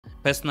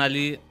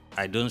Personally,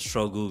 I don't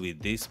struggle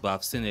with this, but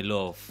I've seen a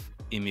lot of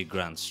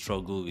immigrants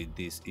struggle with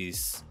this.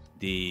 Is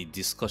the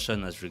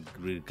discussion as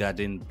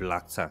regarding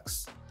black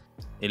tax.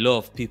 A lot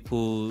of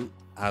people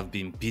have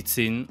been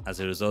beaten as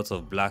a result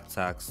of black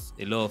tax.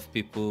 A lot of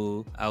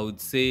people, I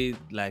would say,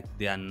 like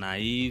they are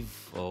naive,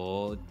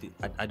 or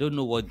I don't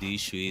know what the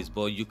issue is,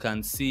 but you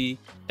can see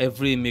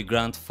every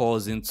immigrant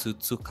falls into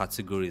two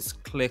categories,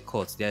 clear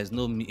cut. There is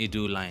no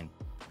middle line.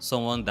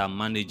 Someone that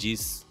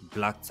manages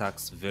black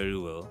tax very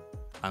well,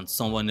 and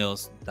someone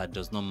else that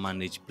does not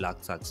manage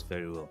black tax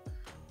very well.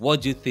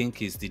 What do you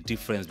think is the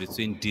difference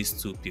between these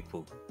two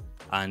people?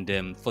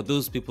 And for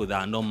those people that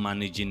are not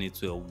managing it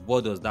well,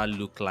 what does that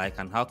look like,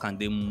 and how can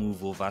they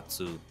move over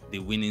to the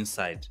winning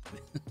side?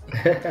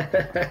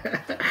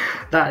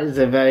 That is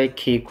a very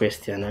key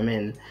question. I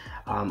mean,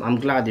 I'm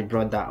glad you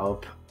brought that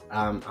up.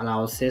 And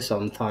I'll say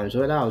sometimes,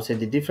 whether I'll say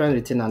the difference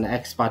between an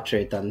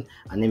expatriate and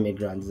an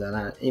immigrant is that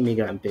an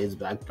immigrant pays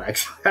black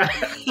tax.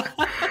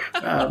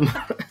 um,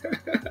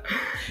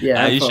 Are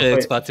yeah, you for, sure for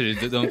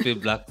expatriates don't pay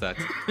black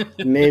tax?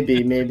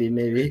 maybe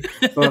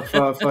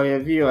for your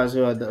viewers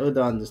who don't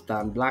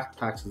understand, black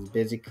tax is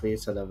basically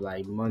sort of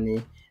like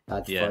money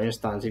that, for Yeah,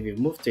 instance, if you've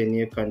moved to a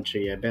new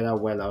country, you're better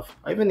well off,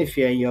 or even if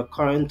you're in your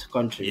current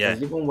country. yeah,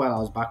 Because even while I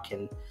was back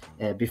in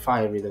before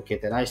I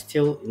relocated, I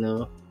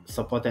still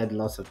supported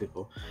lots of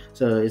people.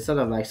 So it's sort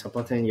of like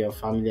supporting your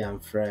family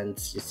and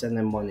friends. You send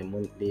them money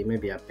monthly,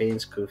 maybe you're paying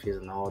school fees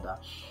and all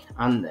that.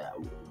 And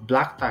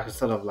black tax is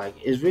sort of like,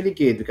 it's really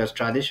good because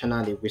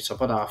traditionally we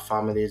support our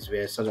families,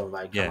 we're sort of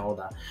like and yeah, all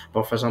that.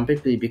 But for some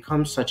people, it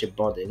becomes such a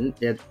burden.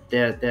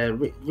 They're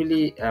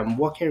really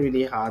working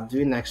really hard,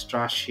 doing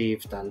extra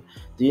shift and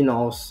doing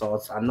all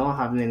sorts, and not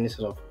having any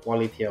sort of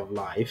quality of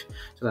life,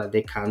 so that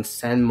they can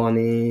send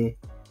money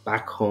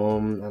back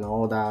home and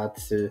all that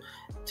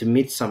to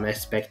meet some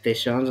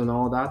expectations and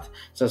all that.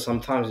 So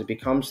sometimes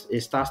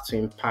it starts to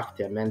impact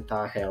their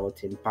mental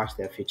health, impacts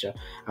their future.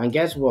 And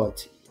guess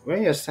what?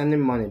 When you're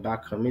sending money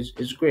back home,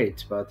 it's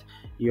great, but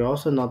you're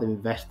also not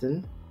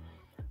investing.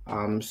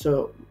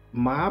 So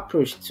my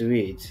approach to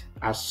it,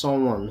 as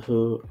someone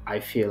who I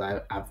feel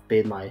I've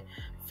paid my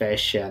fair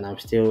share and I'm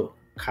still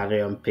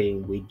carry on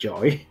paying with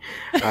joy,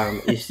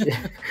 is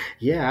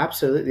yeah,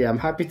 absolutely. I'm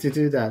happy to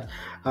do that.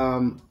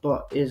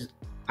 But is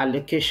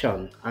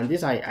allocation, and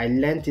this I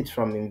learned it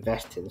from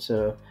investing.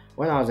 So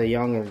when I was a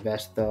young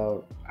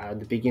investor at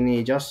the beginning,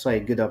 you just saw a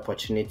good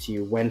opportunity,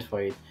 you went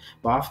for it.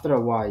 But after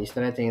a while, you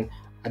started thinking,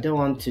 I don't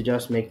want to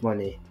just make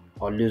money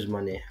or lose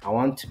money. I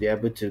want to be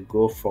able to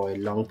go for a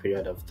long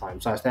period of time.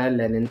 So I started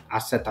learning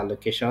asset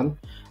allocation.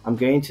 I'm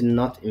going to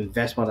not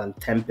invest more than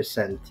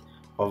 10%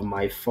 of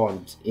my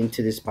funds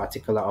into this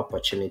particular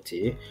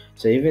opportunity.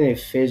 So even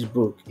if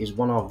Facebook is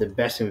one of the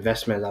best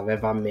investments I've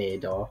ever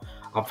made, or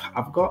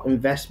I've got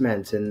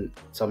investments in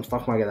some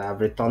stock market that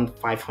have returned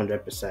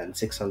 500%,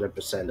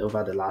 600%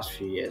 over the last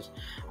few years.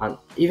 And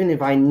even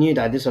if I knew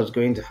that this was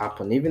going to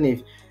happen, even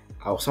if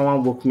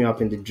someone woke me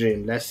up in the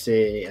dream, let's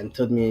say, and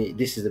told me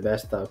this is the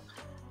best stuff,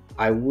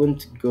 I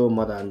wouldn't go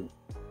more than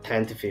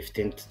 10 to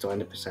 15 to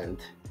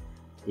 20%.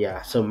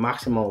 Yeah, so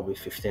maximum will be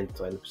 15 to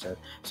 20%.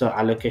 So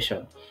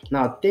allocation.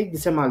 Now take the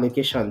same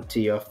allocation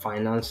to your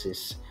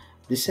finances.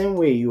 The same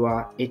way you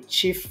are a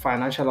chief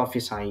financial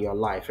officer in your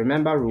life.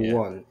 Remember rule yeah,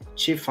 one,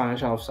 chief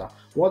financial officer.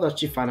 What does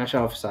chief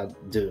financial officer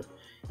do?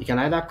 You can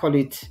either call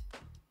it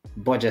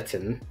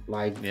budgeting,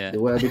 like yeah. the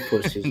wealthy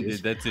post The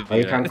uses, dirty or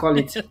you bit, can right? call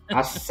it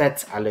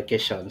asset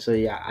allocation. So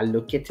yeah,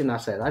 allocating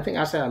assets. I think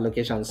asset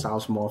allocation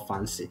sounds more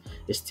fancy.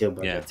 It's still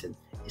Yeah, budgeting.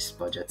 It's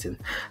budgeting.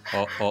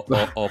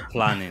 or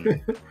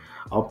planning.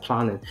 Or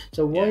planning.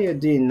 So what Yeah, you're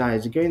doing now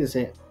is you're going to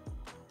say,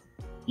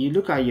 you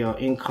look at your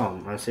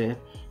income and say,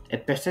 a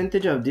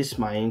percentage of this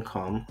my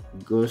income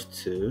goes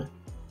to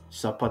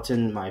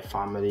supporting my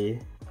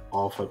family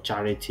or for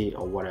charity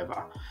or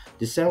whatever.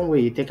 The same way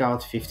you take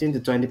out 15 to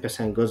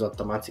 20% goes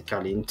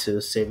automatically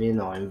into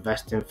saving or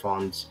investing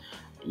funds.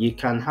 You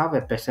can have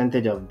a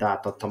percentage of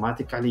that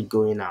automatically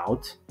going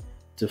out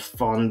to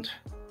fund,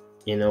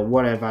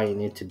 whatever you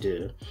need to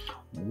do.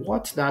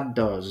 What that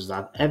does is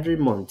that every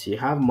month you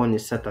have money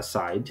set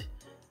aside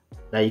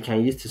that you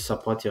can use to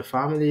support your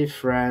family,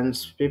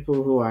 friends, people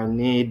who are in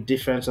need,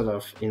 different sort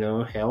of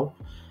help.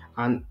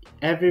 And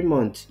every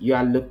month you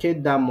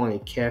allocate that money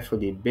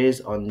carefully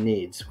based on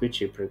needs which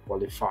you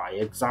pre-qualify.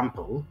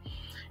 Example,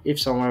 if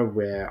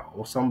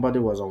somebody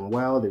was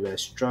unwell, they were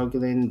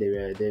struggling, they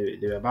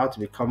were about to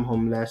become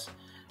homeless,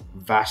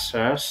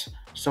 versus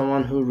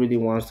someone who really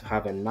wants to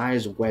have a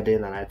nice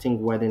wedding. And I think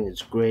wedding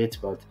is great,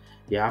 but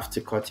you have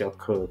to cut your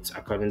coat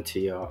according to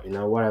your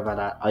whatever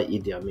that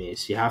idiom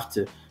is. You have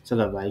to sort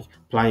of like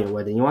plan your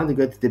wedding. You want to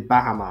go to the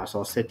Bahamas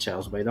or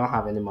Seychelles, but you don't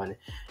have any money.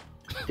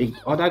 The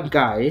other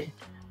guy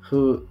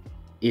who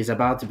is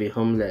about to be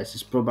homeless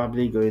is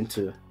probably going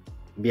to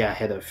be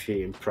ahead of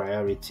you in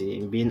priority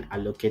in being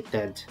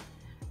allocated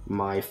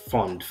my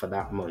fund for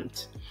that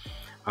month.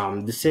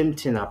 The same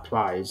thing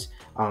applies.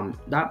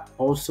 That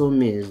also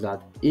means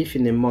that if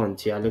in a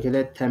month you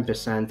allocated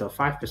 10% or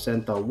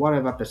 5% or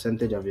whatever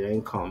percentage of your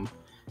income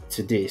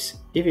to this.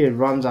 If it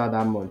runs out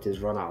that month, it's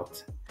run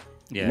out.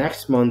 Yeah.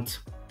 Next month,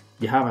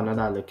 you have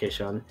another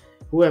allocation.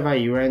 Whoever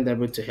you weren't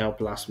able to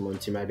help last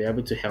month, you might be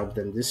able to help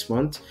them this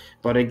month.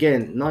 But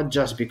again, not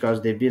just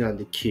because they've been on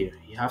the queue.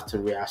 You have to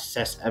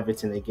reassess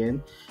everything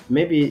again.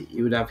 Maybe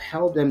you would have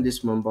helped them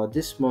this month, but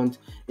this month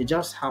it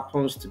just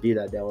happens to be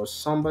that there was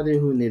somebody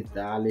who needs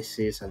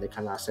dialysis and they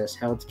can access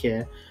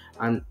healthcare,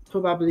 and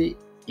probably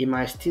it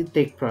might still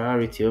take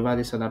priority over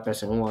this other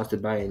person who wants to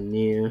buy a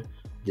new Yeah.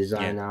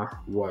 designer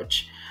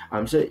watch.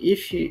 So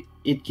if you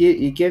it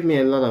gave me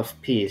a lot of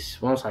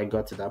peace once I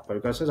got to that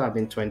point, because since I've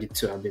been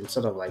 22, I've been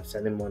sort of like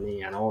sending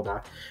money and all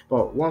that.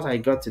 But once I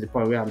got to the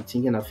point where I'm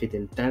thinking of it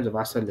in terms of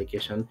asset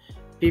allocation,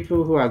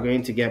 people who are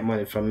going to get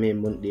money from me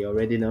monthly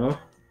already know,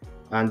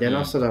 and they're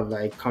not Mm. sort of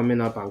like coming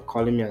up and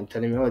calling me and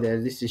telling me, oh,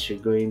 there's this issue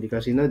going,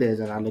 because there's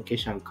an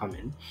allocation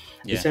coming.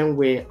 The Yeah. same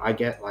way I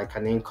get like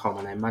an income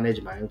and I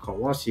manage my income.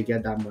 Once you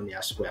get that money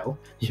as well,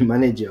 you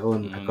manage your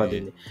own Yeah.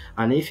 accordingly.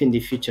 And if in the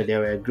future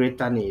there were a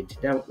greater need,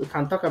 then we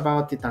can talk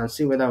about it and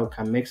see whether we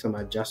can make some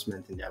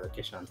adjustment in the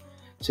allocation.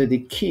 So the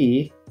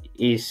key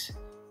is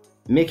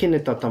making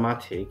it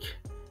automatic,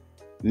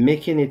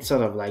 making it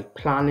sort of like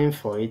planning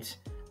for it,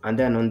 and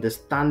then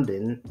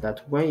understanding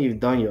that when you've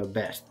done your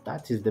best,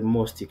 that is the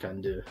most you can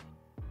do.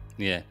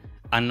 Yeah.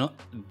 And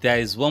there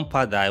is one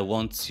part that I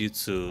want you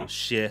to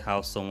share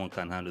how someone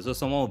can handle. So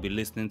someone will be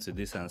listening to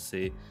this and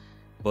say,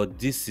 but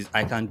this is,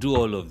 I can do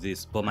all of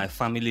this, but my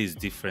family is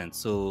different.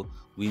 So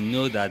we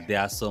know that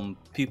there are some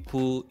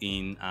people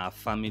in our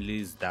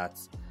families that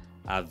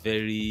are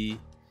they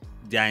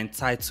are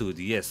entitled.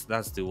 Yes,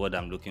 that's the word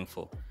I'm looking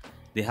for.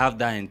 They have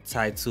that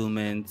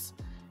entitlement.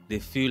 They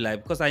feel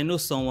like, because I know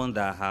someone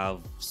that have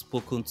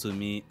spoken to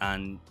me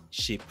and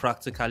she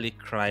practically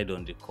cried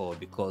on the call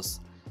because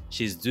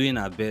she's doing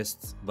her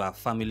best, but her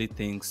family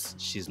thinks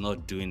she's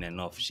not doing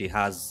enough. She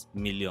has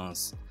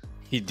millions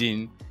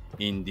hidden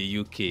in the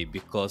UK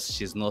because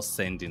she's not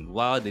sending.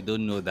 While they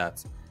don't know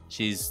that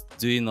she's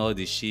doing all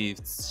the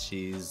shifts,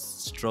 she's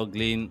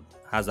struggling,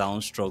 has her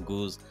own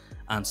struggles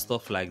and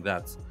stuff like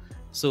that.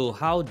 So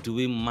how do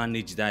we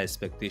manage that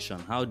expectation?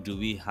 How do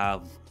we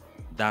have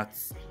that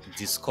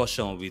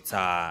discussion with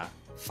our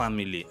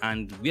family?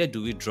 And where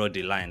do we draw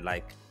the line?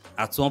 Like,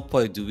 at one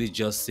point, do we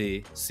just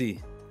say, see,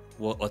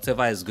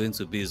 whatever is going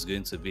to be is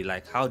going to be?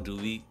 Like, how do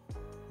we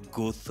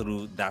go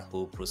through that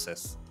whole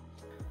process?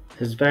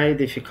 It's very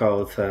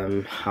difficult.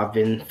 I've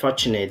been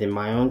fortunate in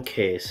my own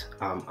case.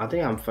 I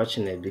think I'm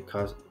fortunate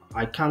because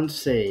I can't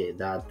say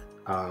that.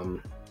 I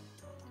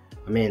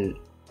mean,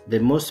 the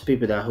most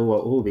people who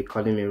will be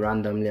calling me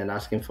randomly and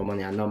asking for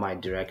money are not my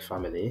direct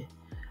family.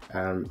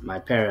 My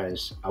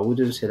parents, I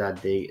wouldn't say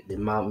that they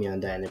mount me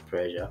under any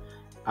pressure.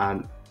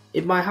 Um,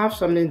 it might have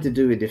something to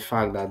do with the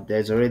fact that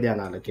there's already an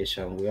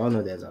allocation. We all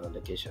know there's an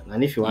allocation,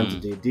 and if you want to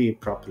Mm, do it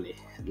properly,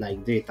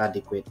 like do it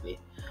adequately.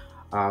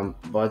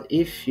 But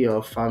if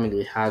your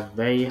family has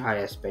very high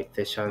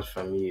expectations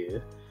from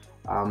you,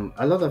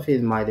 a lot of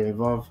it might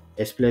involve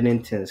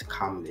explaining things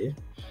calmly.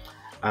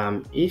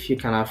 If you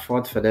can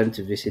afford for them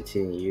to visit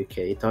you in UK,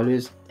 it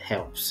always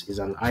helps. It's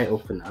an eye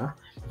opener,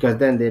 because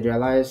then they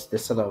realize the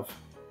sort of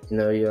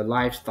your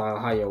lifestyle,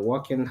 how you're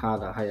working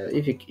hard, and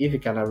if you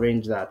can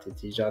arrange that,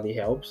 it usually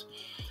helps.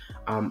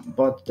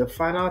 But the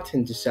final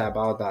thing to say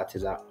about that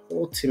is that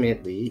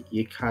ultimately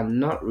you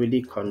cannot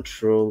really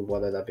control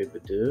what other people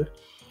do.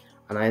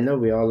 And I know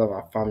we all love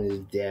our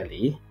families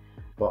dearly,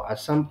 but at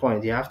some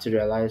point you have to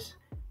realize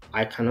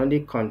I can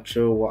only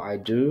control what I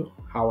do,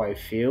 how I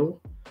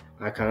feel.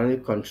 I can only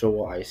control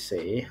what I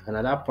say. And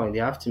at that point,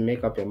 you have to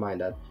make up your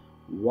mind that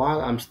while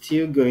I'm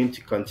still going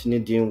to continue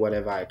doing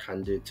whatever I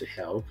can do to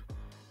help,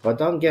 but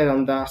don't get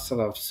under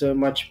sort of so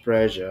much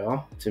pressure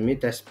to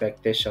meet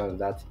expectations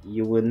that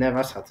you will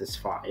never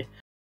satisfy.